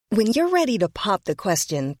When you're ready to pop the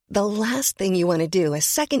question, the last thing you want to do is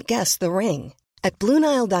second-guess the ring. At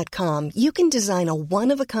BlueNile.com, you can design a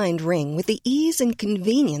one-of-a-kind ring with the ease and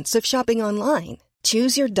convenience of shopping online.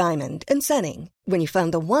 Choose your diamond and setting. When you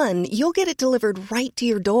find the one, you'll get it delivered right to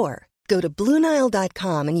your door. Go to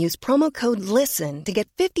BlueNile.com and use promo code LISTEN to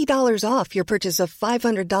get $50 off your purchase of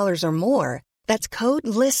 $500 or more. That's code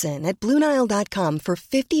LISTEN at BlueNile.com for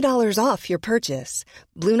 $50 off your purchase.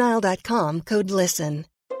 BlueNile.com, code LISTEN.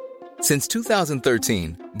 Since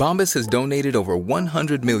 2013, Bombas has donated over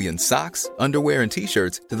 100 million socks, underwear, and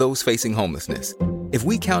T-shirts to those facing homelessness. If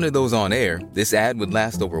we counted those on air, this ad would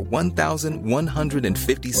last over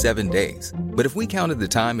 1,157 days. But if we counted the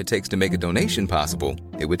time it takes to make a donation possible,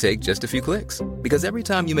 it would take just a few clicks. Because every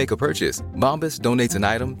time you make a purchase, Bombas donates an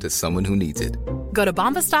item to someone who needs it. Go to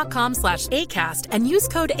bombas.com/ACAST and use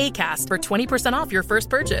code ACAST for 20% off your first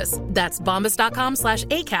purchase. That's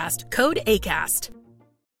bombas.com/ACAST, code ACAST.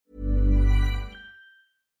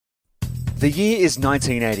 The year is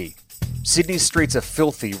 1980. Sydney's streets are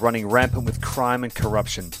filthy, running rampant with crime and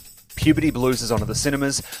corruption. Puberty blues is onto the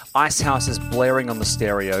cinemas, Ice House is blaring on the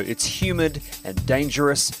stereo, it's humid and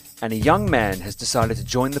dangerous, and a young man has decided to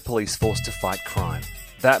join the police force to fight crime.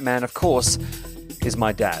 That man, of course, is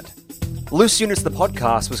my dad. Loose Units, the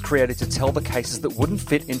podcast, was created to tell the cases that wouldn't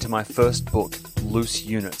fit into my first book, Loose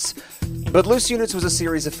Units. But Loose Units was a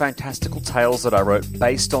series of fantastical tales that I wrote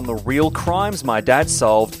based on the real crimes my dad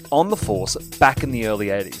solved on the force back in the early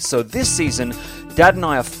 80s. So this season, Dad and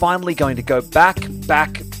I are finally going to go back to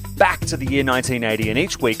the year 1980, and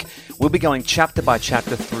each week we'll be going chapter by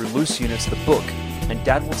chapter through Loose Units, the book, and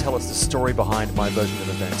Dad will tell us the story behind my version of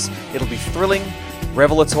events. It'll be thrilling,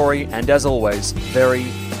 revelatory, and as always, very,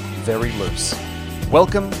 very loose.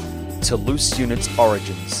 Welcome to Loose Units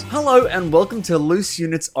Origins. Hello and welcome to Loose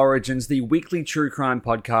Units Origins, the weekly true crime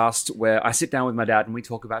podcast where I sit down with my dad and we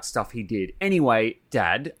talk about stuff he did. Anyway,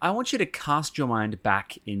 Dad, I want you to cast your mind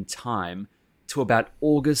back in time to about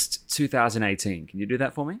August 2018. Can you do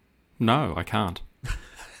that for me? No, I can't.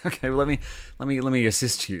 Okay, well let me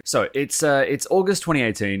assist you. So it's August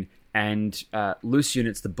 2018 and Loose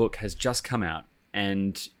Units, the book, has just come out,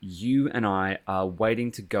 and you and I are waiting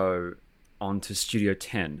to go onto Studio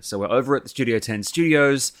 10. So we're over at the Studio 10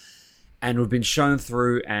 studios, and we've been shown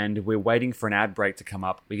through, and we're waiting for an ad break to come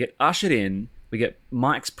up. We get ushered in, we get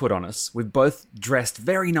mics put on us, we've both dressed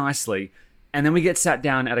very nicely, and then we get sat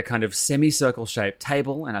down at a kind of semicircle shaped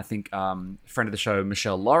table, and I think friend of the show,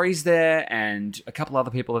 Michelle Laurie's there, and a couple other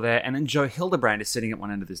people are there, and then Joe Hildebrand is sitting at one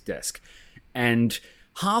end of this desk. And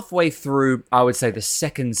halfway through, I would say, the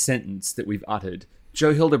second sentence that we've uttered,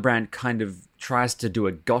 Joe Hildebrand kind of tries to do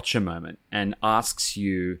a gotcha moment and asks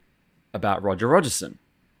you about Roger Rogerson.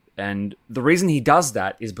 And the reason he does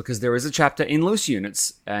that is because there is a chapter in Loose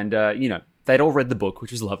Units, and, they'd all read the book,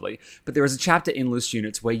 which was lovely, but there is a chapter in Loose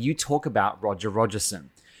Units where you talk about Roger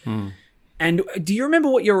Rogerson. And do you remember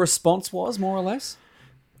what your response was, more or less?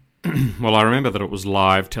 Well, I remember that it was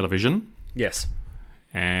live television. Yes.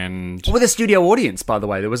 And with a studio audience, by the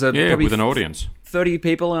way. There was probably with an audience. 30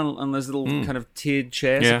 people on those little kind of tiered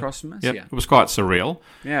chairs across from us. Yep. Yeah, it was quite surreal.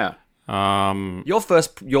 Yeah. Your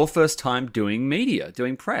first time doing media,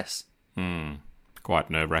 doing press. Quite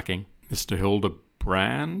nerve-wracking. Mr.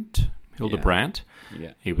 Hildebrandt.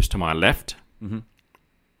 Yeah. He was to my left. Mm-hmm.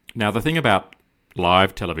 Now, the thing about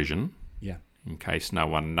live television, in case no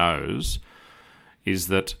one knows, is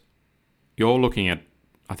that you're looking at,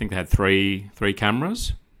 I think they had three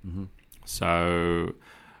cameras. Mm-hmm. So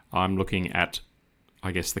I'm looking at,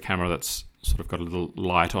 I guess, the camera that's sort of got a little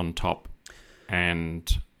light on top,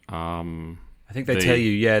 and I think they tell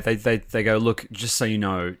you, they go, look, just so you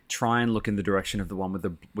know, try and look in the direction of the one with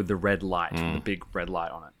the red light, the big red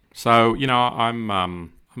light on it. So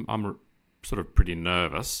I'm sort of pretty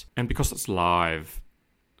nervous, and because it's live,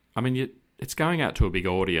 I mean, it's going out to a big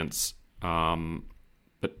audience.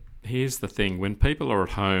 But here's the thing: when people are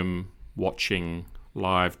at home watching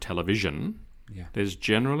live television, there's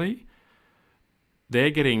generally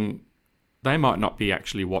they might not be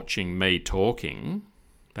actually watching me talking.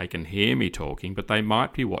 They can hear me talking, but they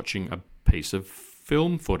might be watching a piece of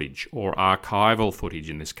film footage or archival footage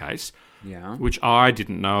in this case, which I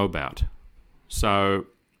didn't know about. So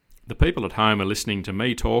the people at home are listening to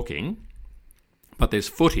me talking, but there's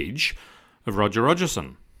footage of Roger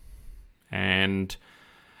Rogerson. And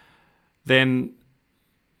then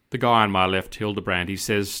the guy on my left, Hildebrand, he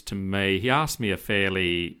says to me, he asked me I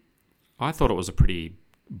thought it was a pretty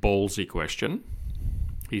ballsy question.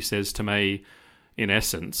 He says to me, in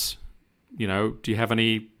essence, do you have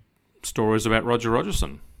any stories about Roger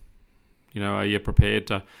Rogerson? Are you prepared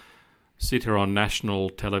to sit here on national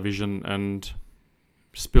television and,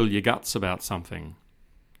 spill your guts about something.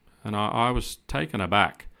 And I was taken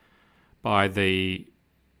aback by the,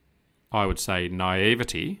 I would say,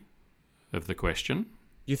 naivety of the question.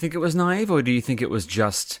 You think it was naive, or do you think it was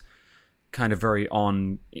just kind of very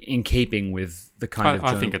in keeping with the kind of...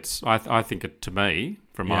 I think it, to me,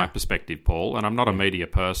 from my perspective, Paul, and I'm not a media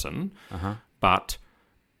person, but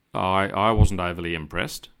I wasn't overly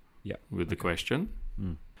impressed with the question.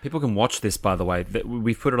 People can watch this, by the way.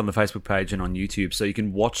 We've put it on the Facebook page and on YouTube, so you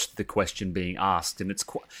can watch the question being asked. And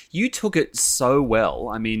you took it so well.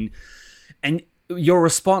 I mean, and your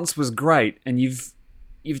response was great. And you've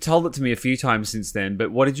told it to me a few times since then. But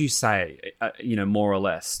what did you say? More or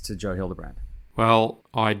less to Joe Hildebrand? Well,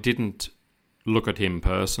 I didn't look at him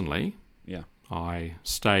personally. Yeah, I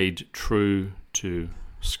stayed true to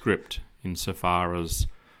script insofar as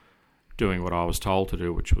doing what I was told to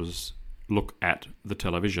do, which was look at the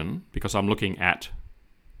television, because I'm looking at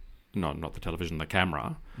not the television, the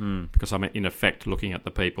camera, because I'm in effect looking at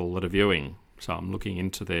the people that are viewing. So I'm looking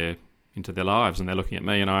into their lives, and they're looking at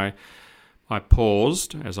me, and I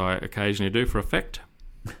paused, as I occasionally do, for effect.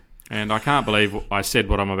 And I can't believe I said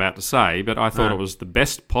what I'm about to say, but I thought it was the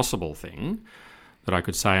best possible thing that I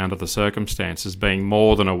could say under the circumstances, being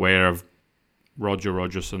more than aware of Roger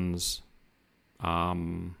Rogerson's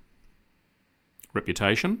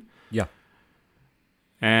reputation. Yeah.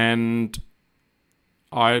 And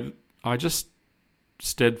I just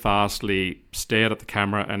steadfastly stared at the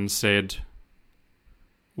camera and said,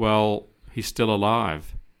 well, he's still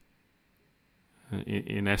alive.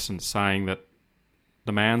 In essence, saying that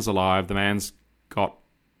the man's alive,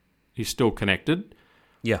 he's still connected.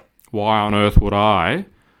 Yeah. Why on earth would I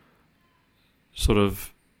sort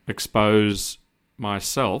of expose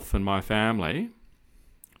myself and my family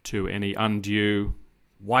to any undue...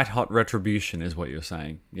 White-hot retribution is what you're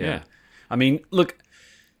saying. Yeah. I mean, look,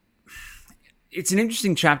 it's an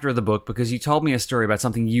interesting chapter of the book because you told me a story about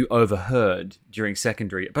something you overheard during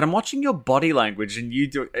secondary, but I'm watching your body language and you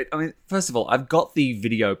do... I mean, first of all, I've got the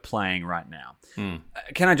video playing right now.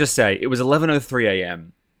 Can I just say, it was 11:03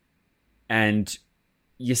 a.m. and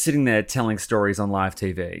you're sitting there telling stories on live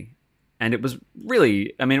TV. And it was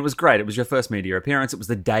really, I mean, it was great. It was your first media appearance. It was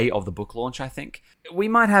the day of the book launch, I think. We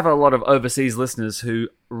might have a lot of overseas listeners who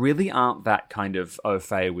really aren't that kind of au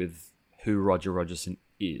fait with who Roger Rogerson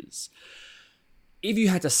is. If you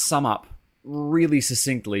had to sum up really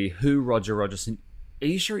succinctly who Roger Rogerson, are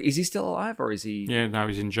you sure? Is he still alive or is he... Yeah, no,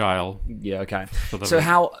 he's in jail. Yeah, okay. So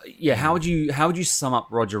how would you sum up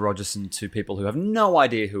Roger Rogerson to people who have no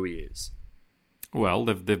idea who he is? Well,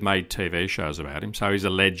 they've made TV shows about him, so he's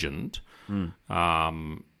a legend.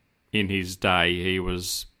 In his day, he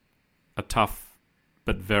was a tough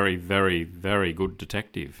but very, very, very good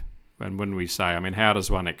detective. And when we say, I mean, how does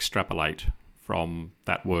one extrapolate from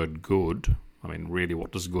that word good? I mean, really,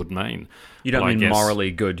 what does good mean? You don't mean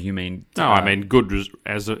morally good, you mean... No, I mean good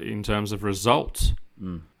in terms of results.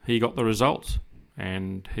 He got the results,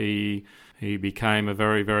 and he became a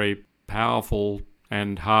very, very powerful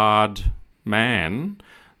and hard man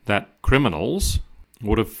that criminals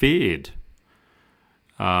would have feared.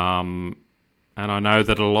 And I know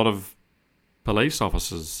that a lot of police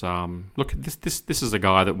officers... look, this is a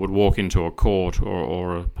guy that would walk into a court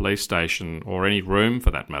or a police station or any room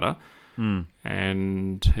for that matter,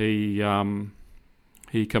 and he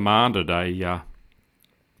commanded a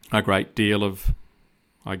great deal of,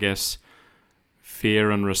 I guess,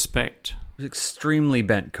 fear and respect. He was an extremely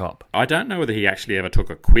bent cop. I don't know whether he actually ever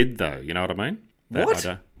took a quid, though. You know what I mean? What?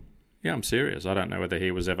 Yeah, I'm serious. I don't know whether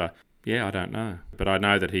he was ever... Yeah, I don't know. But I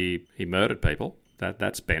know that he murdered people.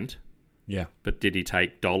 That's bent. Yeah. But did he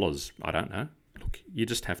take dollars? I don't know. Look, you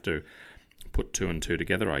just have to put two and two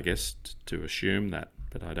together, I guess, to assume that.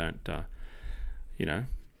 But I don't, I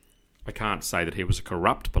can't say that he was a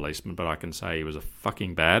corrupt policeman, but I can say he was a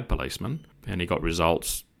fucking bad policeman. And he got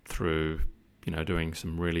results through, doing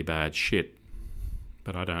some really bad shit.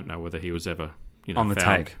 But I don't know whether he was ever, on the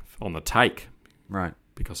take. On the take. Right.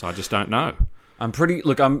 Because I just don't know.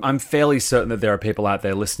 I'm fairly certain that there are people out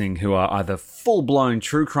there listening who are either full-blown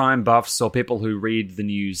true crime buffs or people who read the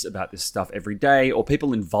news about this stuff every day or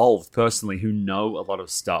people involved personally who know a lot of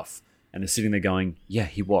stuff and are sitting there going, yeah,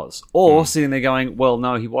 he was. Or sitting there going, well,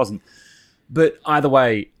 no, he wasn't. But either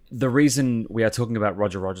way, the reason we are talking about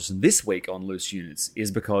Roger Rogerson this week on Loose Units is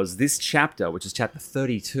because this chapter, which is chapter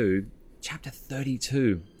 32,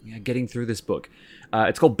 getting through this book,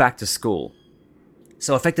 it's called Back to School.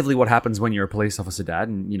 So effectively what happens when you're a police officer, Dad,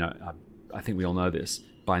 and, I think we all know this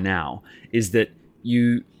by now, is that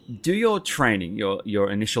you do your training,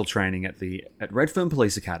 your initial training at Redfern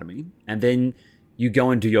Police Academy, and then you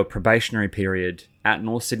go and do your probationary period at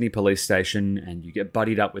North Sydney Police Station, and you get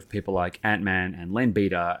buddied up with people like Ant-Man and Len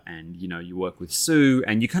Beater, and, you know, you work with Sue,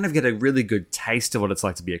 and you kind of get a really good taste of what it's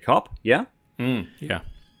like to be a cop, yeah? Yeah.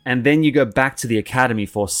 And then you go back to the academy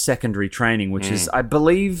for secondary training, which is, I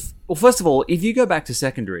believe... Well, first of all, if you go back to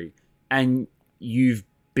secondary and you've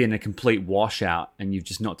been a complete washout and you've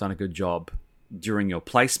just not done a good job during your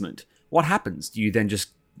placement, what happens? Do you then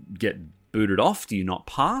just get booted off? Do you not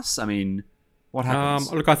pass? I mean... What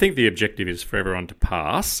happens? Look, I think the objective is for everyone to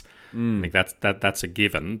pass. I think that's a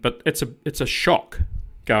given. But it's a shock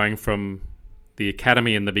going from the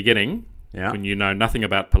academy in the beginning, when you know nothing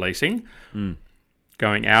about policing,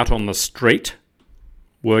 going out on the street,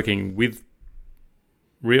 working with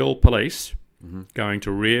real police, going to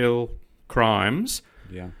real crimes,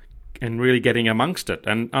 and really getting amongst it.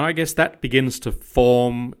 And I guess that begins to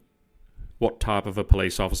form what type of a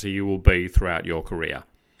police officer you will be throughout your career.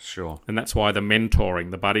 Sure. And that's why the mentoring,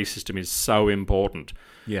 the buddy system is so important.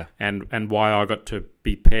 Yeah. And why I got to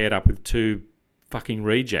be paired up with two fucking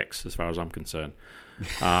rejects, as far as I'm concerned.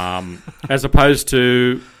 As opposed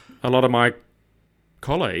to a lot of my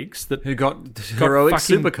colleagues that... Who got heroic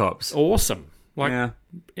super cops. Awesome. Like,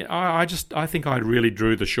 I think I really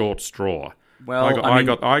drew the short straw. Well,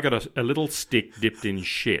 I got a little stick dipped in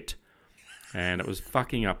shit. And it was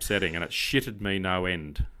fucking upsetting, and it shitted me no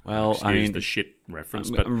end. Well, Excuse the shit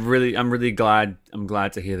reference, but I'm really glad. I'm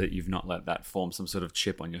glad to hear that you've not let that form some sort of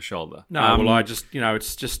chip on your shoulder. No, well, I just,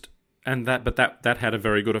 it's just, but that had a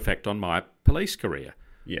very good effect on my police career.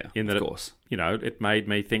 Yeah, in that of course. It made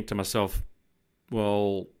me think to myself,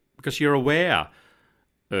 well, because you're aware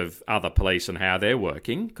of other police and how they're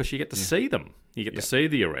working, because you get to see them, you get to see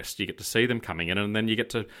the arrest, you get to see them coming in, and then you get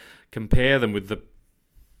to compare them with the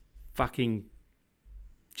fucking,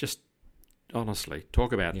 just honestly,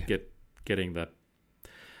 talk about getting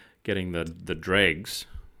the dregs.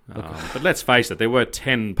 But let's face it, there were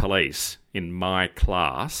 10 police in my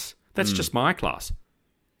class. That's just my class.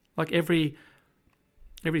 Like every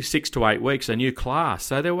 6 to 8 weeks, a new class.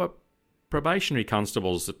 So there were probationary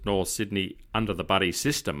constables at North Sydney under the buddy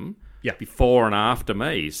system before and after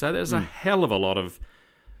me. So there's a hell of a lot of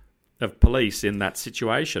police in that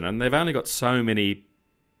situation, and they've only got so many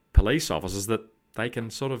police officers that they can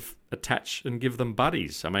sort of attach and give them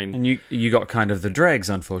buddies. I mean... And you got kind of the dregs,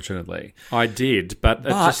 unfortunately. I did, but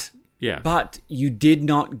But you did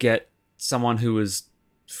not get someone who was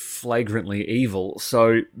flagrantly evil,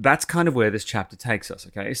 so that's kind of where this chapter takes us,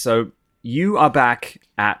 okay? So you are back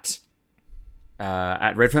at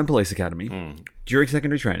Redfern Police Academy during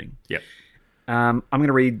secondary training. Yep. I'm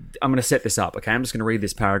going to set this up, okay? I'm just going to read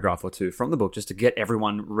this paragraph or two from the book just to get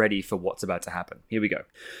everyone ready for what's about to happen. Here we go.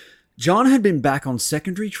 John had been back on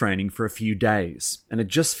secondary training for a few days and had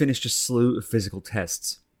just finished a slew of physical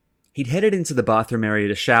tests. He'd headed into the bathroom area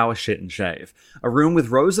to shower, shit, and shave. A room with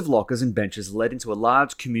rows of lockers and benches led into a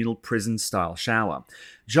large communal prison-style shower.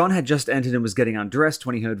 John had just entered and was getting undressed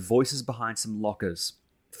when he heard voices behind some lockers.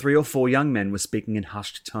 3 or 4 young men were speaking in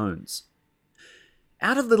hushed tones.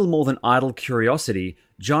 Out of little more than idle curiosity,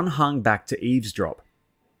 John hung back to eavesdrop.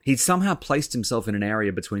 He'd somehow placed himself in an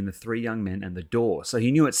area between the 3 young men and the door, so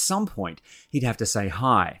he knew at some point he'd have to say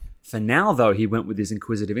hi. For now, though, he went with his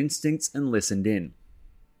inquisitive instincts and listened in.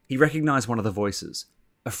 He recognized one of the voices,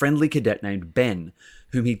 a friendly cadet named Ben,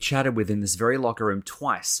 whom he'd chatted with in this very locker room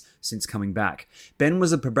twice since coming back. Ben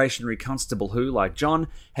was a probationary constable who, like John,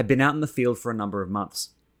 had been out in the field for a number of months.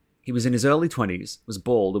 He was in his early 20s, was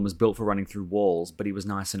bald and was built for running through walls, but he was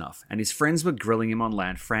nice enough, and his friends were grilling him on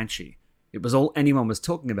Lanfranchi. It was all anyone was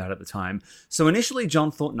talking about at the time, so initially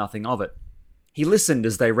John thought nothing of it. He listened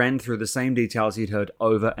as they ran through the same details he'd heard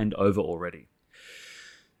over and over already.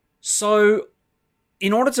 So,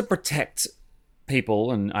 in order to protect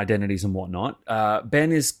people and identities and whatnot,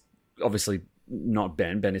 Ben is obviously not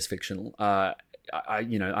Ben. Ben is fictional. I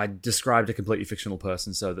described a completely fictional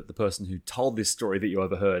person so that the person who told this story that you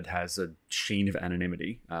overheard has a sheen of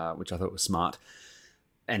anonymity, which I thought was smart.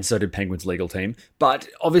 And so did Penguin's legal team. But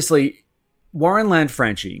obviously, Warren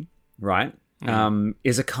Lanfranchi, right,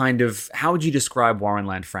 is a kind of... How would you describe Warren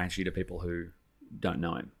Lanfranchi to people who don't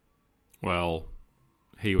know him? Well,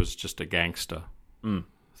 he was just a gangster,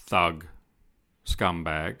 thug,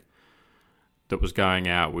 scumbag that was going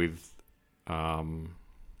out with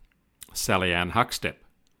Sally Ann Huckstep,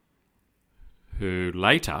 who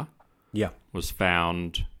later was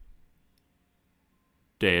found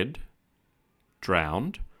dead,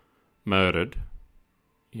 drowned, murdered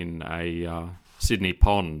in a Sydney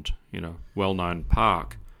Pond, well-known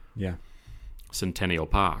park. Yeah. Centennial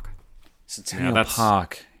Park. Centennial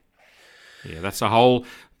Park. Yeah, that's a whole...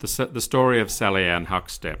 The story of Sally Ann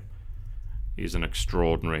Huckstep is an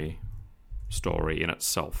extraordinary story in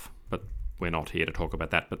itself. But we're not here to talk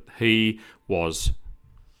about that. But he was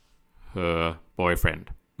her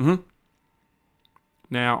boyfriend. Mm-hmm.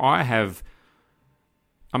 Now,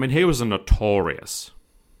 he was a notorious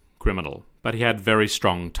criminal, but he had very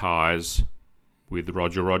strong ties with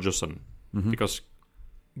Roger Rogerson, because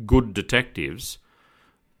good detectives,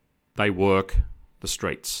 they work the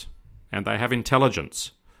streets and they have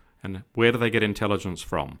intelligence. And where do they get intelligence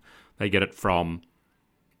from? They get it from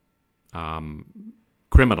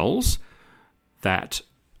criminals that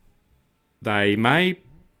they may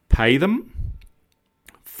pay them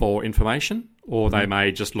for information, or they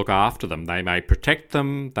may just look after them. They may protect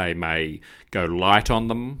them. They may go light on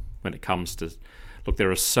them when it comes to... Look,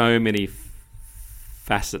 there are so many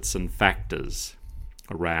facets and factors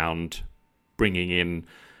around bringing in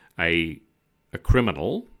a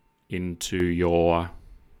criminal into your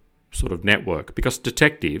sort of network, because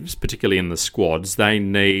detectives, particularly in the squads, they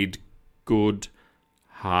need good,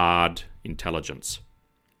 hard intelligence.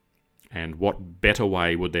 And what better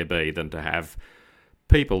way would there be than to have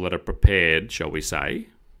people that are prepared, shall we say,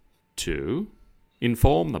 to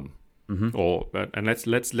inform them? And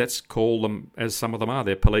let's call them as some of them are.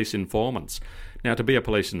 They're police informants. Now, to be a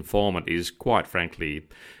police informant is, quite frankly,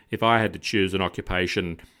 if I had to choose an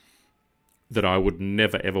occupation that I would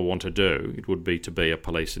never ever want to do, it would be to be a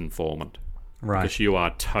police informant. Right. Because you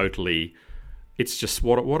are totally... It's just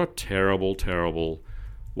what a terrible, terrible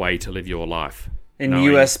way to live your life. In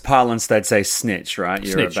US parlance, they'd say snitch, right?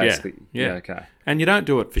 Snitch, yeah. Okay. And you don't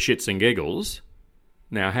do it for shits and giggles.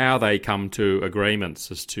 Now, how they come to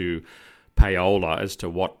agreements as to payola, as to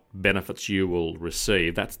what benefits you will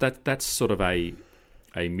receive, that's sort of a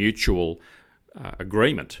mutual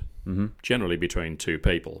agreement, generally between two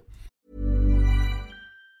people.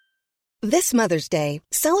 This Mother's Day,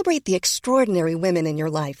 celebrate the extraordinary women in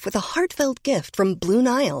your life with a heartfelt gift from Blue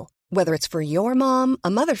Nile. Whether it's for your mom,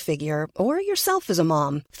 a mother figure, or yourself as a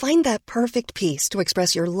mom, find that perfect piece to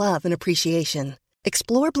express your love and appreciation.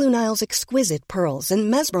 Explore Blue Nile's exquisite pearls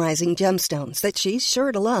and mesmerizing gemstones that she's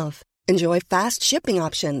sure to love. Enjoy fast shipping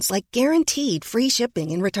options like guaranteed free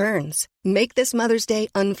shipping and returns. Make this Mother's Day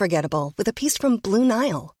unforgettable with a piece from Blue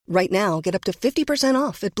Nile. Right now, get up to 50%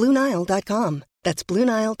 off at BlueNile.com. That's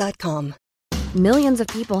BlueNile.com. Millions of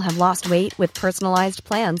people have lost weight with personalized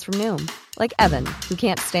plans from Noom. Like Evan, who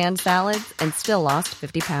can't stand salads and still lost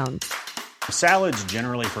 50 pounds. Salads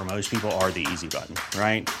generally for most people are the easy button,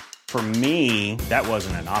 right? For me, that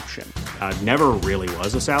wasn't an option. I never really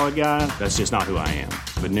was a salad guy. That's just not who I am.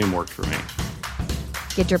 But Noom worked for me.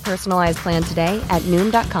 Get your personalized plan today at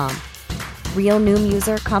Noom.com. Real Noom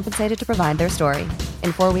user compensated to provide their story.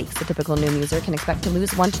 In 4 weeks, the typical Noom user can expect to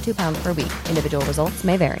lose 1 to 2 pounds per week. Individual results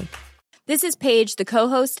may vary. This is Paige, the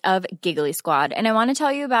co-host of Giggly Squad, and I want to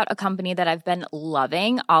tell you about a company that I've been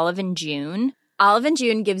loving, Olive & June. Olive &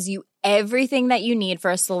 June gives you everything that you need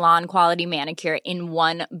for a salon-quality manicure in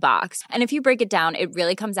one box. And if you break it down, it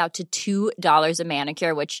really comes out to $2 a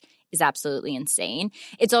manicure, which is absolutely insane.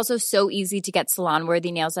 It's also so easy to get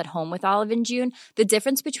salon-worthy nails at home with Olive & June. The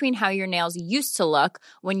difference between how your nails used to look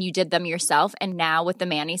when you did them yourself and now with the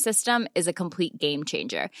Mani system is a complete game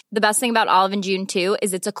changer. The best thing about Olive & June, too,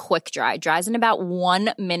 is it's a quick dry. Dries in about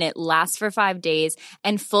 1 minute, lasts for 5 days,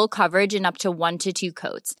 and full coverage in up to 1 to 2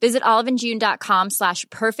 coats. Visit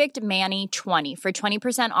oliveandjune.com/perfectmani20 for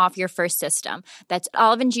 20% off your first system. That's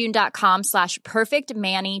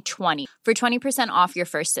oliveandjune.com/perfectmani20 for 20% off your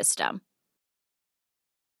first system.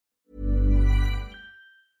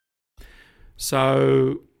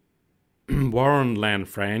 So, Warren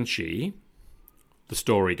Lanfranchi, the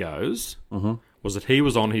story goes, was that he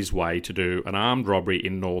was on his way to do an armed robbery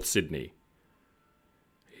in North Sydney.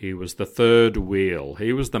 He was the third wheel.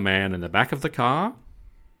 He was the man in the back of the car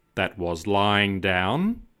that was lying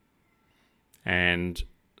down. And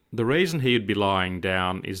the reason he'd be lying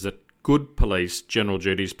down is that good police, general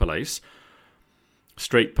duties police,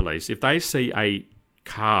 street police, if they see a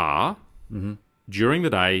car during the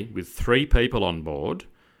day with 3 people on board,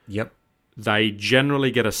 they generally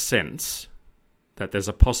get a sense that there's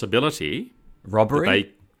a possibility robbery. That they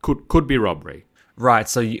could be robbery. Right.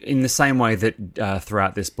 So in the same way that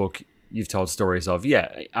throughout this book you've told stories of,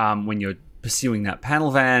 when you're pursuing that panel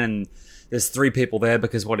van and there's 3 people there,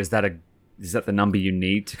 because what is that? Is that the number you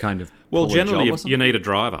need to kind of? Well, generally you need a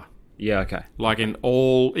driver. Yeah, okay. Like in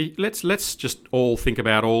all... Let's just all think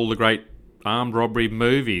about all the great armed robbery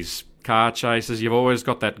movies, car chases. You've always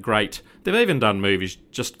got that great... They've even done movies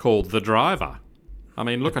just called The Driver. I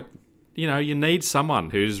mean, look at... you need someone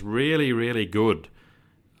who's really, really good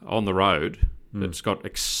on the road, that's got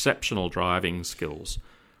exceptional driving skills.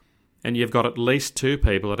 and you've got at least 2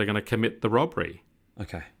 people that are going to commit the robbery.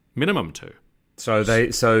 Okay. Minimum 2. So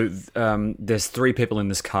there's 3 people in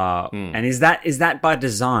this car, and is that by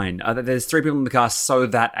design? There's 3 people in the car so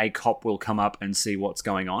that a cop will come up and see what's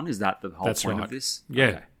going on. Is that the whole point of this? Yeah.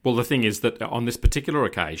 Okay. Well, the thing is that on this particular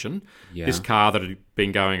occasion, this car that had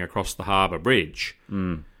been going across the Harbour Bridge,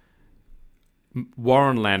 Warren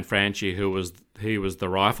Lanfranchi, he was the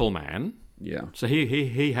rifleman. Yeah. So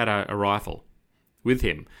he had a rifle with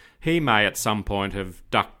him. He may at some point have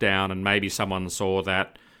ducked down, and maybe someone saw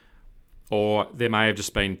that. Or there may have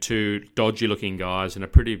just been 2 dodgy-looking guys in a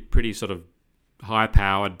pretty sort of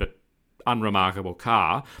high-powered but unremarkable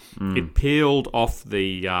car. It peeled off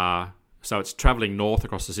the... so it's travelling north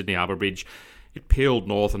across the Sydney Harbour Bridge. It peeled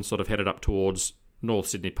north and sort of headed up towards North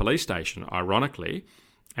Sydney Police Station, ironically.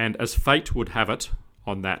 And as fate would have it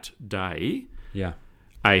on that day,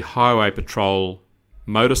 a highway patrol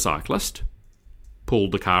motorcyclist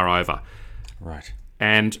pulled the car over. Right.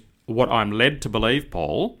 And what I'm led to believe,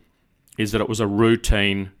 Paul, is that it was a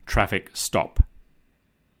routine traffic stop.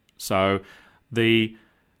 So the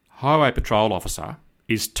highway patrol officer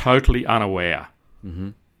is totally unaware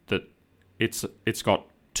that it's got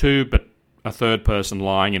 2 but a third person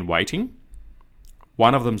lying in waiting.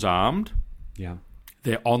 One of them's armed. Yeah.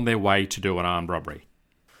 They're on their way to do an armed robbery.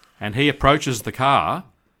 And he approaches the car,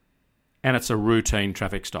 and it's a routine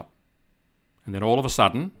traffic stop. And then all of a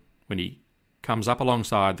sudden, when he comes up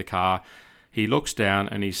alongside the car, he looks down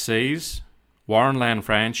and he sees Warren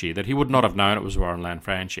Lanfranchi, that he would not have known it was Warren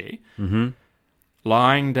Lanfranchi,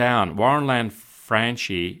 lying down. Warren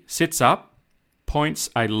Lanfranchi sits up, points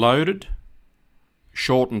a loaded,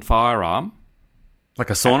 shortened firearm. Like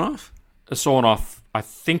a sawn-off? A sawn-off, I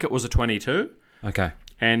think it was a .22. Okay.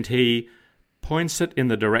 And he points it in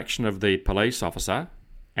the direction of the police officer,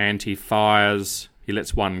 and he fires, he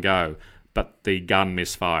lets one go, but the gun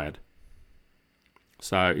misfired.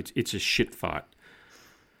 So it's a shit fight.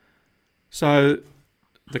 So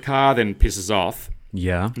the car then pisses off.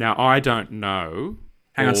 Yeah. Now, I don't know.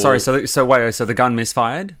 Hang on, sorry. So wait. So the gun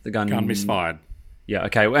misfired. The gun misfired. Yeah.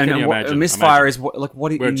 Okay. And Can you what, imagine? misfire is what? Like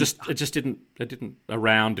what? Where it just didn't. A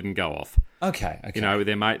round didn't go off. Okay. You know,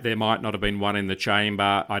 there might not have been one in the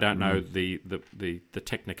chamber. I don't know the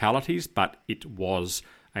technicalities, but it was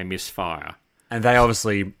a misfire. And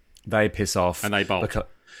they piss off and they bolt.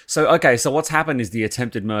 So what's happened is the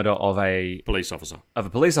attempted murder of a police officer.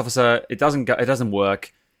 It doesn't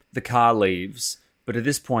work. The car leaves, but at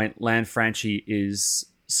this point, Lanfranchi is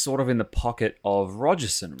sort of in the pocket of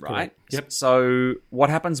Rogerson, right? Correct. Yep. So what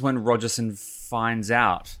happens when Rogerson finds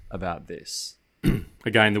out about this?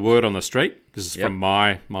 Again, the word on the street, this is from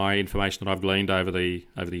my information that I've gleaned over the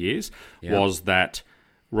years, was that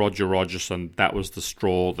Roger Rogerson, that was the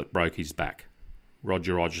straw that broke his back.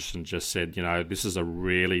 Roger Rogerson just said, you know, this is a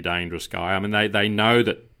really dangerous guy. I mean, they know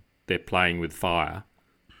that they're playing with fire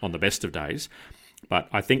on the best of days, but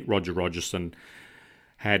I think Roger Rogerson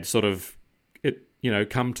had sort of,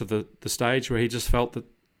 come to the stage where he just felt that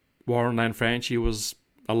Warren Lanfranchi was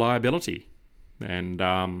a liability. And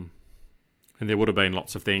there would have been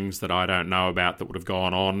lots of things that I don't know about that would have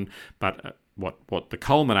gone on, but what the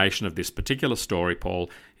culmination of this particular story,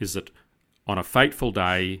 Paul, is that on a fateful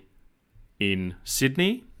day in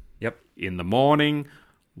Sydney, in the morning,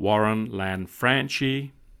 Warren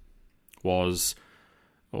Lanfranchi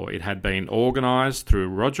it had been organised through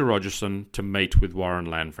Roger Rogerson to meet with Warren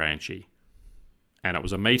Lanfranchi. And it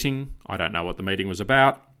was a meeting. I don't know what the meeting was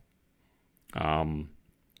about.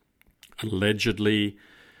 Allegedly,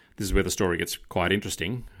 this is where the story gets quite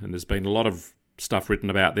interesting, and there's been a lot of stuff written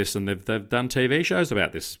about this, and they've done TV shows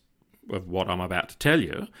about this, of what I'm about to tell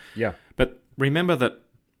you. Yeah. But remember that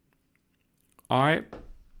I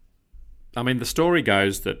mean, the story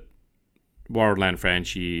goes that Warren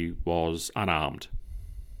Lanfranchi was unarmed,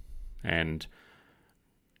 and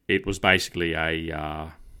it was basically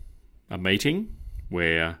a meeting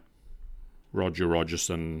where Roger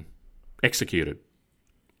Rogerson executed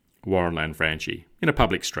Warren Lanfranchi in a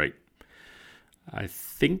public street. I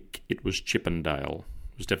think it was Chippendale.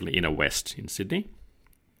 It was definitely inner west in Sydney.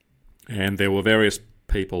 And there were various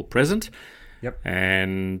people present. Yep.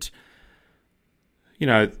 And,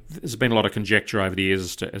 there's been a lot of conjecture over the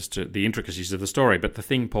years as to the intricacies of the story. But the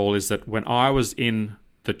thing, Paul, is that when I was in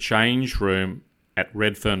the change room at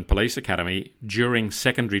Redfern Police Academy during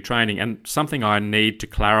secondary training, and something I need to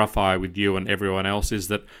clarify with you and everyone else is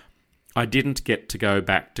that I didn't get to go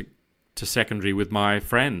back to secondary with my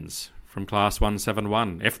friends from Class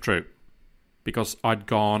 171, F Troop, because I'd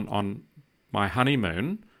gone on my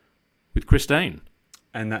honeymoon with Christine.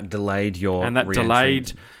 And that delayed your And that re-entry.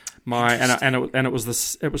 delayed my... And it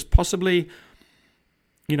was possibly...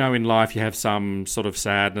 in life you have some sort of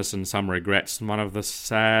sadness and some regrets. And one of the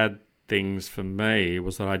sad things for me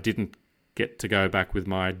was that I didn't get to go back with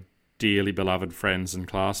my dearly beloved friends and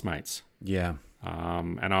classmates. Yeah.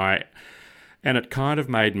 And it kind of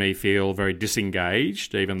made me feel very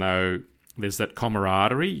disengaged, even though there's that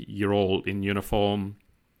camaraderie. You're all in uniform.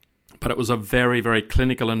 But it was a very, very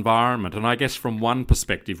clinical environment. And I guess from one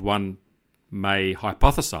perspective, one may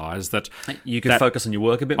hypothesise that you could focus on your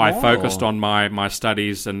work a bit more. I focused on my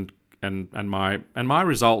studies and my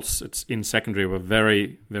results in secondary were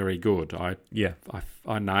very, very good. I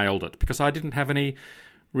nailed it because I didn't have any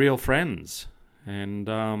real friends.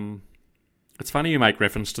 And it's funny you make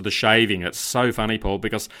reference to the shaving. It's so funny, Paul,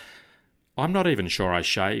 because I'm not even sure I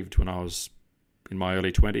shaved when I was in my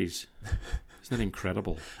early 20s. Isn't that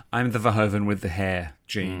incredible? I'm the Verhoeven with the hair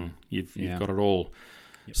gene. You've got it all.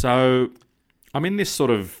 Yep. So I'm in this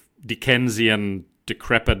sort of Dickensian,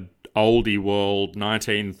 decrepit, oldie world,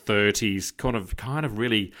 1930s, kind of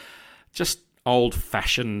really just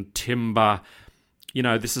old-fashioned timber.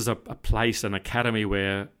 This is a place, an academy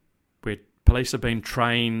where police have been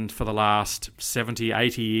trained for the last 70,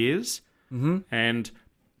 80 years, and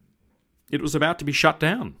it was about to be shut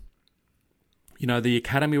down. The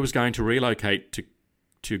academy was going to relocate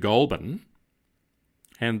to Goulburn,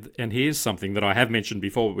 and here's something that I have mentioned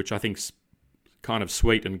before, which I think's kind of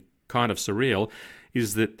sweet and kind of surreal,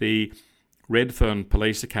 is that the Redfern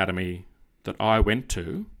Police Academy that I went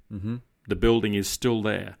to, the building is still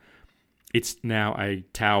there. It's now a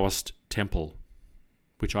Taoist temple,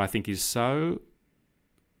 which I think is so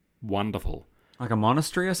wonderful. Like a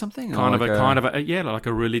monastery or something? Like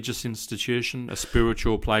a religious institution, a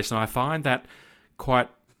spiritual place. And I find that quite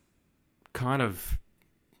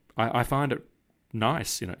I find it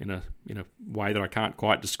nice, in a way that I can't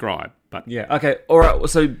quite describe. But yeah, okay, all right.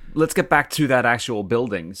 So let's get back to that actual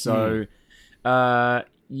building. So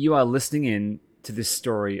you are listening in to this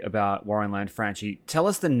story about Warren Lanfranchi. Tell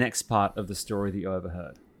us the next part of the story that you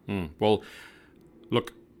overheard. Well,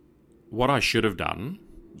 look, what I should have done,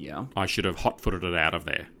 I should have hot-footed it out of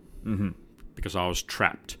there because I was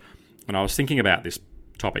trapped. And I was thinking about this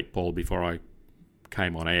topic, Paul, before I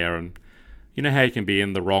came on air, and you know how you can be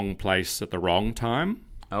in the wrong place at the wrong time?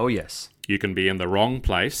 Oh, yes. You can be in the wrong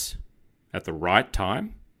place at the right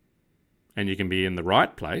time, and you can be in the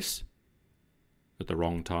right place at the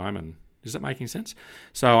wrong time. And is that making sense?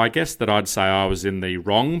 So I guess that I'd say I was in the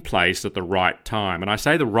wrong place at the right time. And I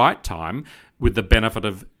say the right time with the benefit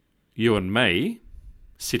of you and me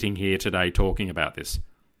sitting here today talking about this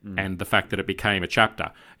and the fact that it became a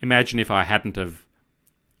chapter. Imagine if I hadn't have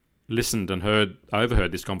listened and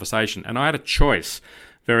overheard this conversation, and I had a choice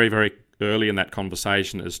very, very early in that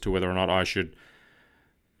conversation as to whether or not I should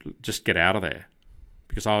just get out of there,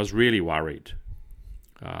 because I was really worried,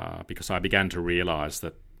 because I began to realise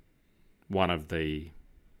that one of the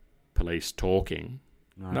police talking,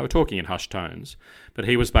 they were talking in hushed tones, but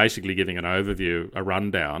he was basically giving an overview, a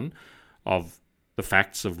rundown of the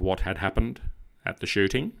facts of what had happened at the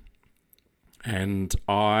shooting. And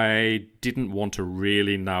I didn't want to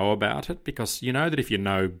really know about it, because you know that if you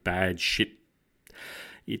know bad shit,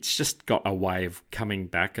 it's just got a way of coming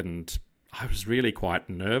back. And I was really quite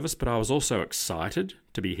nervous, but I was also excited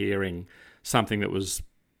to be hearing something that was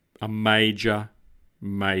a major,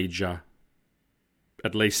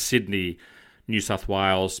 at least Sydney, New South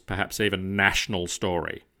Wales, perhaps even national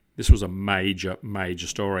story. This was a major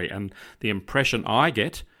story. And the impression I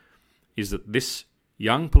get is that this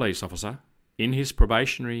young police officer, in his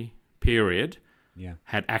probationary period,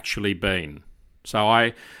 had actually been. So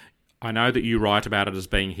I know that you write about it as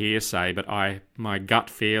being hearsay, but my gut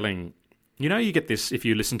feeling, you get this, if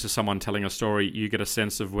you listen to someone telling a story, you get a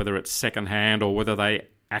sense of whether it's secondhand or whether they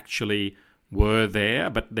actually were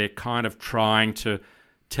there, but they're kind of trying to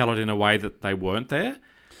tell it in a way that they weren't there.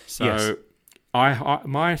 So yes.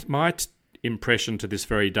 My impression to this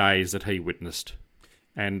very day is that he witnessed.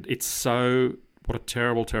 And it's what a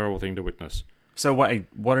terrible, terrible thing to witness. So what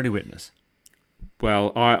did he witness?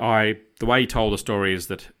 Well, the way he told the story is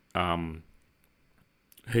that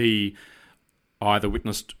he either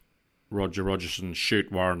witnessed Roger Rogerson shoot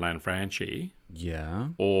Warren Lanfranchi,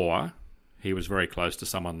 or he was very close to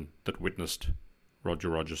someone that witnessed Roger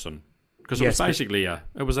Rogerson. Because it was basically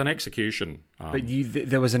it was an execution. But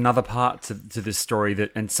there was another part to this story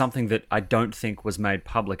and something that I don't think was made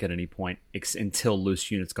public at any point until Loose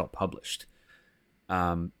Units got published.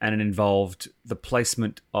 And it involved the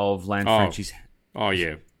placement of Lanfranchi's... Oh,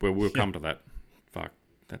 yeah. We'll come to that. Fuck,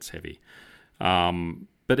 that's heavy.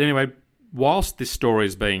 But anyway, whilst this story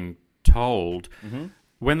is being told,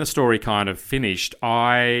 when the story kind of finished,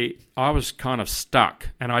 I was kind of stuck,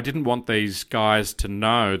 and I didn't want these guys to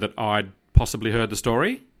know that I'd possibly heard the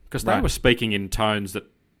story, because they were speaking in tones that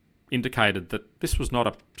indicated that this was not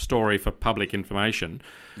a story for public information.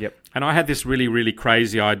 Yep. And I had this really, really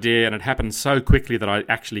crazy idea, and it happened so quickly that I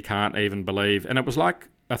actually can't even believe. And it was like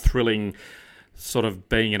a thrilling sort of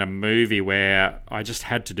being in a movie where I just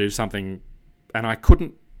had to do something, and I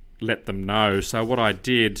couldn't let them know. So what I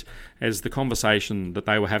did, as the conversation that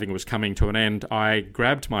they were having was coming to an end, I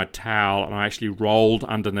grabbed my towel and I actually rolled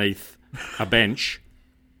underneath a bench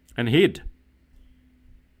and hid.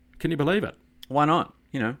 Can you believe it? Why not?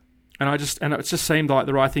 You know. And it just seemed like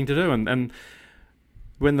the right thing to do. And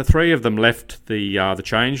when the three of them left the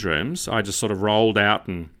change rooms, I just sort of rolled out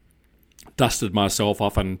and dusted myself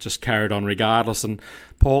off and just carried on regardless. And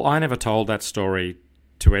Paul, I never told that story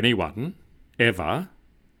to anyone ever,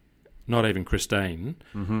 not even Christine,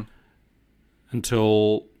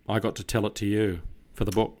 until I got to tell it to you for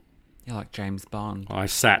the book. You're like James Bond. I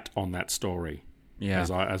sat on that story, as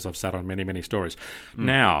I've sat on many, many stories.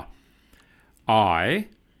 Now,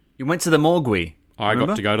 You went to the morgue. I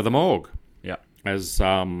got to go to the morgue. Yeah. As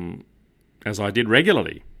I did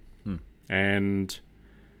regularly. And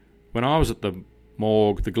when I was at the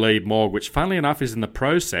morgue, the Glebe morgue, which funnily enough is in the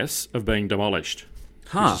process of being demolished,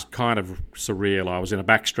 which is kind of surreal. I was in a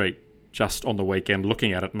back street just on the weekend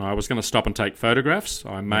looking at it, and I was going to stop and take photographs.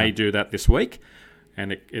 I may do that this week,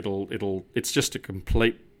 and it's just a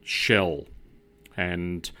complete shell.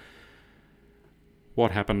 And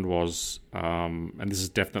what happened was, and this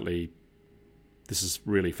is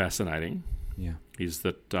really fascinating, is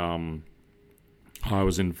that I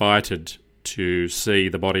was invited to see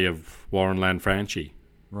the body of Warren Lanfranchi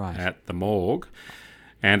at the morgue.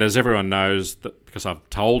 And as everyone knows, because I've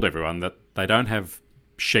told everyone that they don't have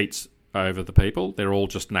sheets over the people, they're all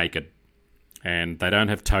just naked. And they don't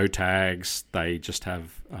have toe tags, they just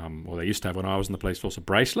have, or they used to have when I was in the police force, a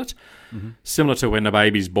bracelet, similar to when a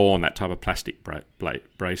baby's born, that type of plastic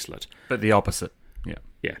bracelet. But the opposite. Yeah.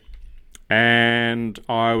 Yeah. And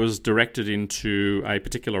I was directed into a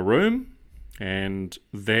particular room, and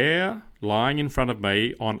there, lying in front of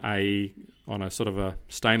me on a sort of a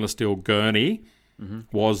stainless steel gurney,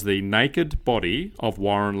 was the naked body of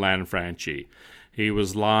Warren Lanfranchi. He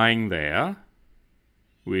was lying there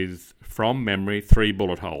with, from memory, 3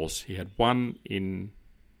 bullet holes. He had one in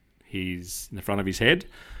the front of his head,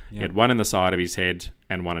 he had one in the side of his head,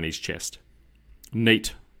 and one in his chest.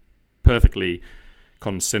 Neat, perfectly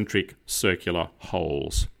concentric circular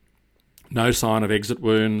holes. No sign of exit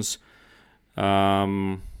wounds.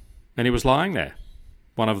 And he was lying there.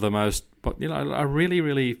 One of the most, a really,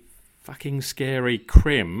 really fucking scary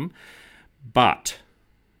crim. But,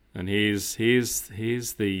 and here's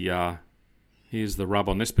the rub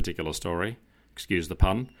on this particular story. Excuse the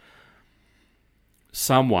pun.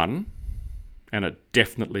 Someone, and it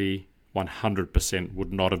definitely 100%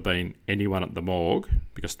 would not have been anyone at the morgue,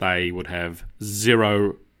 because they would have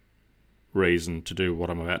zero reason to do what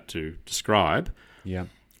I'm about to describe. Yeah.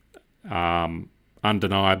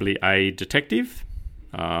 Undeniably a detective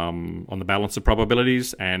on the balance of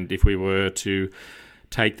probabilities, and if we were to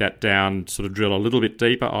take that down, sort of drill a little bit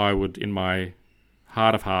deeper, I would, in my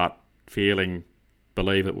heart of heart feeling,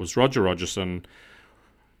 believe it was Roger Rogerson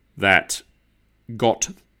that got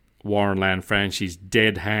Warren Lanfranchi's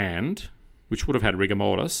dead hand, which would have had rigor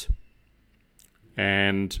mortis,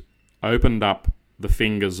 and opened up the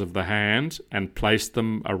fingers of the hand and placed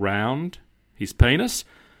them around his penis,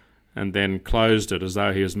 and then closed it as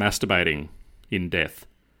though he was masturbating in death.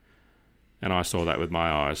 And I saw that with my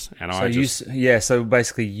eyes. And so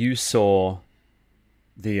basically you saw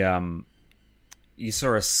the you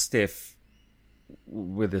saw a stiff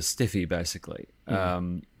with a stiffy, basically.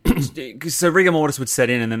 So rigor mortis would set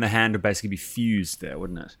in, and then the hand would basically be fused there,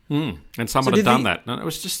 wouldn't it? And someone had done that. And it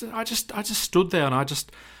was just, I just stood there,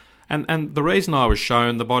 and and the reason I was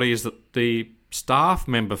shown the body is that the staff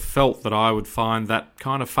member felt that I would find that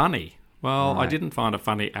kind of funny. Well, I didn't find it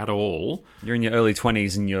funny at all. You're in your early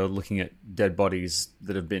 20s and you're looking at dead bodies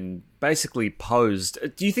that have been basically posed.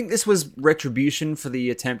 Do you think this was retribution for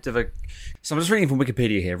the attempt of So I'm just reading from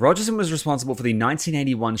Wikipedia here. Rogerson was responsible for the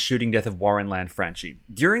 1981 shooting death of Warren Lanfranchi.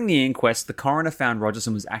 During the inquest, the coroner found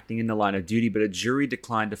Rogerson was acting in the line of duty, but a jury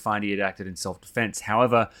declined to find he had acted in self-defense.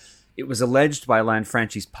 However, it was alleged by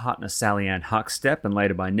Lanfranchi's partner Sally Ann Huckstep and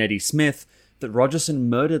later by Nettie Smith that Rogerson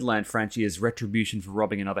murdered Lanfranchi as retribution for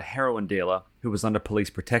robbing another heroin dealer who was under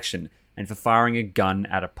police protection and for firing a gun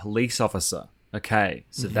at a police officer. Okay,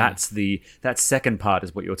 so that second part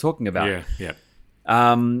is what you're talking about. Yeah.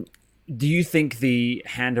 Do you think the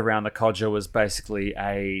hand around the codger was basically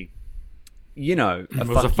you know, it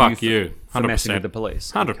was a fuck you for messing with the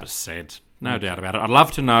police. 100%. No doubt about it. I'd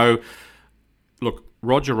love to know. Look,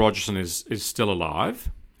 Roger Rogerson is still alive.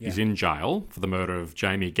 Yeah. He's in jail for the murder of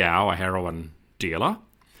Jamie Gow, a heroin dealer.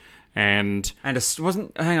 And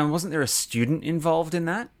wasn't there a student involved in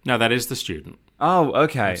that? No, that is the student. Oh,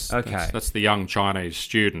 okay, That's the young Chinese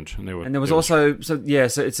student, and there was also so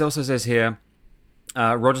it also says here,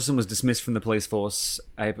 Rogerson was dismissed from the police force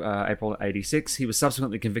April '86. He was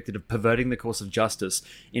subsequently convicted of perverting the course of justice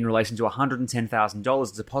in relation to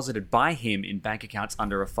 $110,000 deposited by him in bank accounts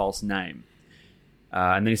under a false name,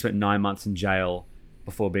 and then he spent 9 months in jail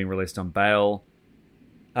before being released on bail.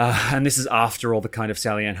 And this is after all the kind of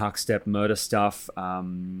Sally Ann Huckstep murder stuff.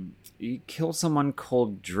 He killed someone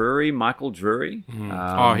called Michael Drury.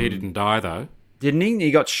 He didn't die, though. Didn't he? He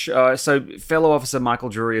got... so fellow officer Michael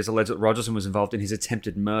Drury has alleged that Rogerson was involved in his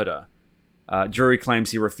attempted murder. Drury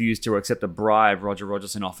claims he refused to accept a bribe Roger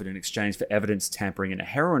Rogerson offered in exchange for evidence tampering in a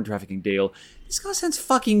heroin trafficking deal. This guy sounds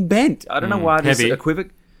fucking bent. I don't know why this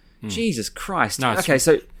equivoc... Jesus Christ. No, okay,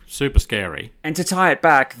 so... Super scary. And to tie it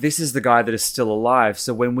back, this is the guy that is still alive.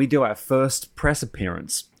 So when we do our first press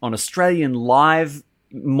appearance on Australian live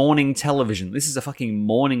morning television, this is a fucking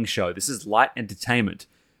morning show. This is light entertainment.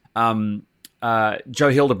 Joe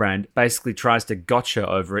Hildebrand basically tries to gotcha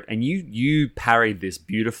over it, and you parried this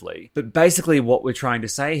beautifully. But basically what we're trying to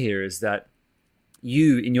say here is that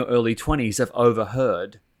you, in your early 20s, have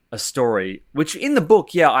overheard a story, which in the book,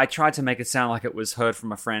 I tried to make it sound like it was heard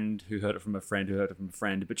from a friend who heard it from a friend who heard it from a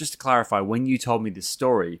friend. But just to clarify, when you told me this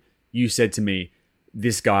story, you said to me,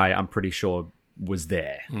 this guy, I'm pretty sure, was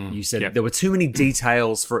there. You said there were too many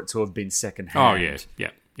details for it to have been secondhand. Oh, yeah.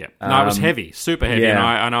 No, it was heavy, super heavy.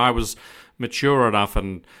 Yeah. And I was mature enough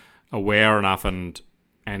and aware enough and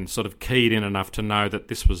sort of keyed in enough to know that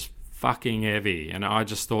this was fucking heavy. And I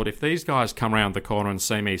just thought, if these guys come around the corner and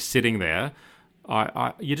see me sitting there,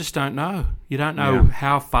 you just don't know. You don't know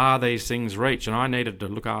how far these things reach, and I needed to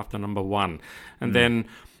look after number one. And then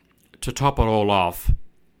to top it all off,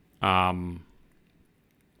 as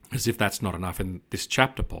if that's not enough in this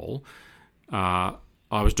chapter, Paul, I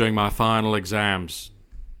was doing my final exams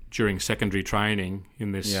during secondary training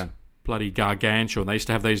in this bloody gargantuan. They used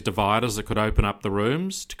to have these dividers that could open up the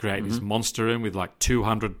rooms to create this monster room with like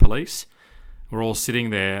 200 police. We're all sitting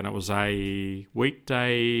there, and it was a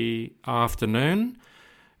weekday afternoon,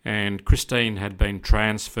 and Christine had been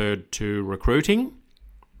transferred to recruiting,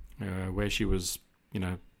 where she was,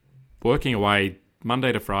 working away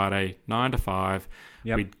Monday to Friday, 9 to 5.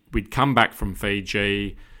 Yep. We'd come back from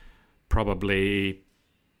Fiji probably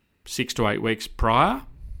 6 to 8 weeks prior,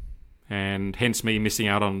 and hence me missing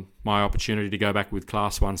out on my opportunity to go back with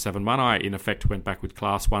Class 171. I, in effect, went back with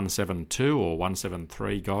Class 172 or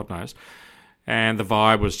 173, God knows. And the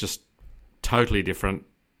vibe was just totally different.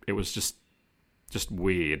 It was just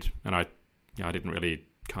weird, and I didn't really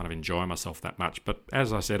kind of enjoy myself that much. But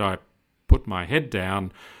as I said, I put my head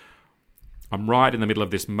down. I'm right in the middle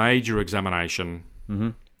of this major examination,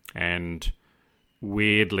 and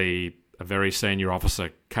weirdly, a very senior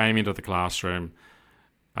officer came into the classroom,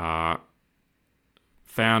 found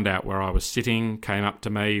out where I was sitting, came up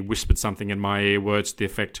to me, whispered something in my ear, words to the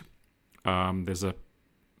effect, there's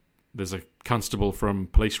a constable from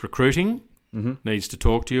police recruiting, needs to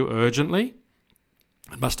talk to you urgently.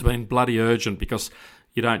 It must have been bloody urgent, because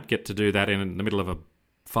you don't get to do that in the middle of a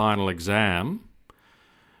final exam.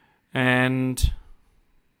 And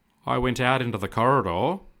I went out into the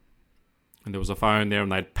corridor, and there was a phone there,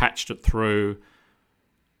 and they'd patched it through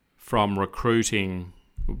from recruiting.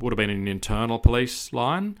 It would have been an internal police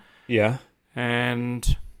line. Yeah.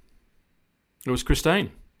 And it was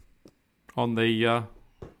Christine on the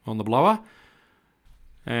blower,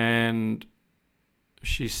 and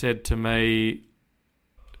she said to me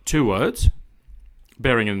 2 words,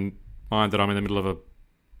 bearing in mind that I'm in the middle of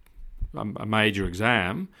a major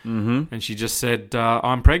exam, and she just said,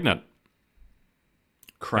 I'm pregnant.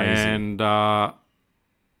 Crazy. And I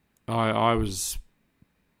was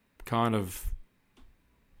kind of,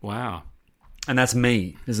 wow. And that's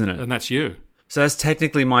me, isn't it? And that's you. So that's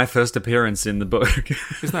technically my first appearance in the book.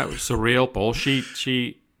 Isn't that surreal, Paul?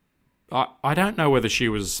 I don't know whether she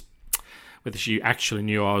actually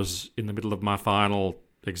knew I was in the middle of my final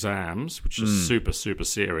exams, which is super, super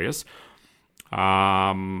serious.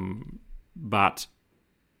 But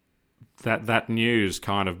that news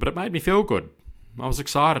kind of, but it made me feel good. I was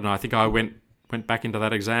excited, and I think I went back into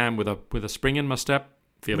that exam with a spring in my step,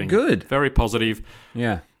 feeling good, very positive.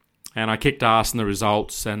 Yeah. And I kicked ass in the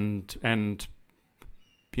results, and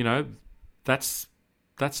that's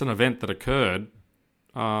an event that occurred.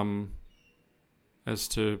 As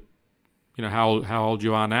to how old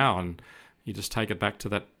you are now, and You just take it back to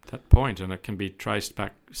that point, and it can be traced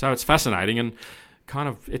back. So it's fascinating, and kind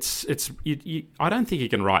of I don't think you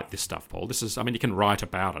can write this stuff, Paul. You can write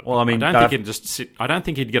about it. Well, I mean, I don't think you can just sit. I don't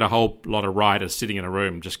think you'd get a whole lot of writers sitting in a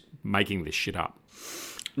room just making this shit up.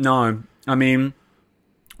 No, I mean,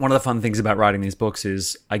 one of the fun things about writing these books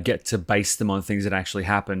is I get to base them on things that actually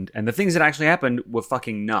happened, and the things that actually happened were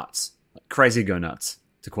fucking nuts, crazy go nuts,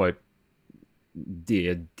 to quote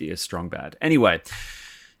dear Strong Bad. Anyway,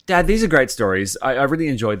 Dad, these are great stories. I really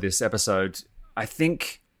enjoyed this episode. I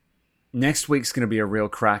think next week's going to be a real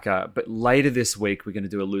cracker, but later this week we're going to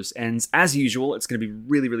do a loose ends. As usual, it's going to be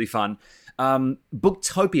really, really fun.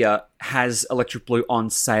 Booktopia has Electric Blue on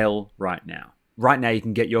sale right now. Right now you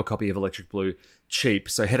can get your copy of Electric Blue cheap,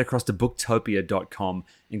 so head across to booktopia.com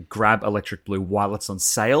and grab Electric Blue while it's on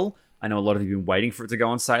sale. I know a lot of you have been waiting for it to go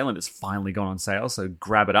on sale, and it's finally gone on sale, so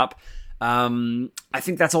grab it up. I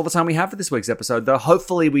think that's all the time we have for this week's episode, though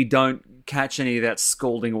hopefully we don't catch any of that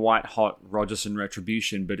scalding white-hot Rogerson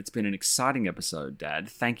retribution, but it's been an exciting episode, Dad.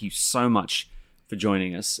 Thank you so much for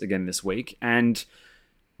joining us again this week, and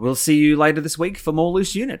we'll see you later this week for more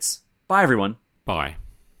Loose Units. Bye, everyone. Bye.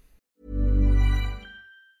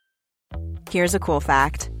 Here's a cool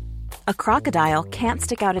fact. A crocodile can't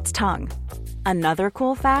stick out its tongue. Another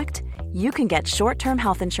cool fact, you can get short-term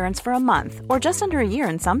health insurance for a month or just under a year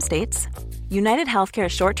in some states. United Healthcare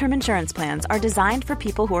short-term insurance plans are designed for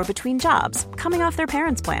people who are between jobs, coming off their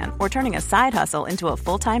parents' plan, or turning a side hustle into a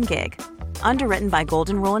full-time gig. Underwritten by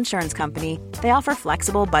Golden Rule Insurance Company, they offer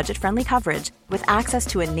flexible, budget-friendly coverage with access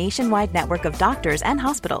to a nationwide network of doctors and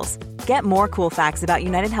hospitals. Get more cool facts about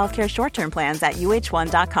United Healthcare short-term plans at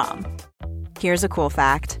uh1.com. Here's a cool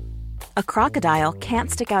fact. A crocodile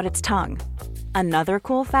can't stick out its tongue. Another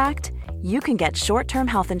cool fact, you can get short-term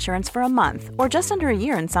health insurance for a month or just under a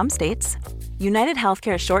year in some states. United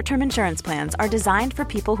Healthcare short-term insurance plans are designed for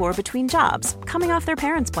people who are between jobs, coming off their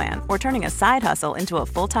parents' plan, or turning a side hustle into a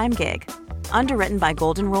full-time gig. Underwritten by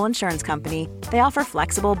Golden Rule Insurance Company, they offer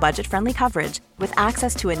flexible, budget-friendly coverage with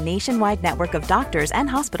access to a nationwide network of doctors and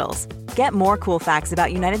hospitals. Get more cool facts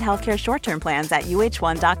about United Healthcare short-term plans at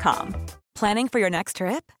uh1.com. Planning for your next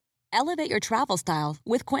trip? Elevate your travel style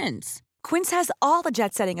with Quince. Quince has all the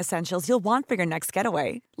jet-setting essentials you'll want for your next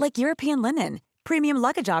getaway, like European linen, premium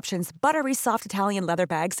luggage options, buttery soft Italian leather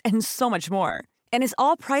bags, and so much more. And is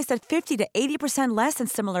all priced at 50 to 80% less than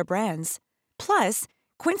similar brands. Plus,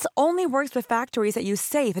 Quince only works with factories that use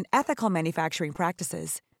safe and ethical manufacturing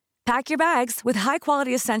practices. Pack your bags with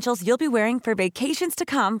high-quality essentials you'll be wearing for vacations to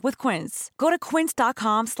come with Quince. Go to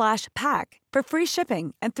quince.com/pack for free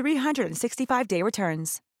shipping and 365-day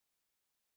returns.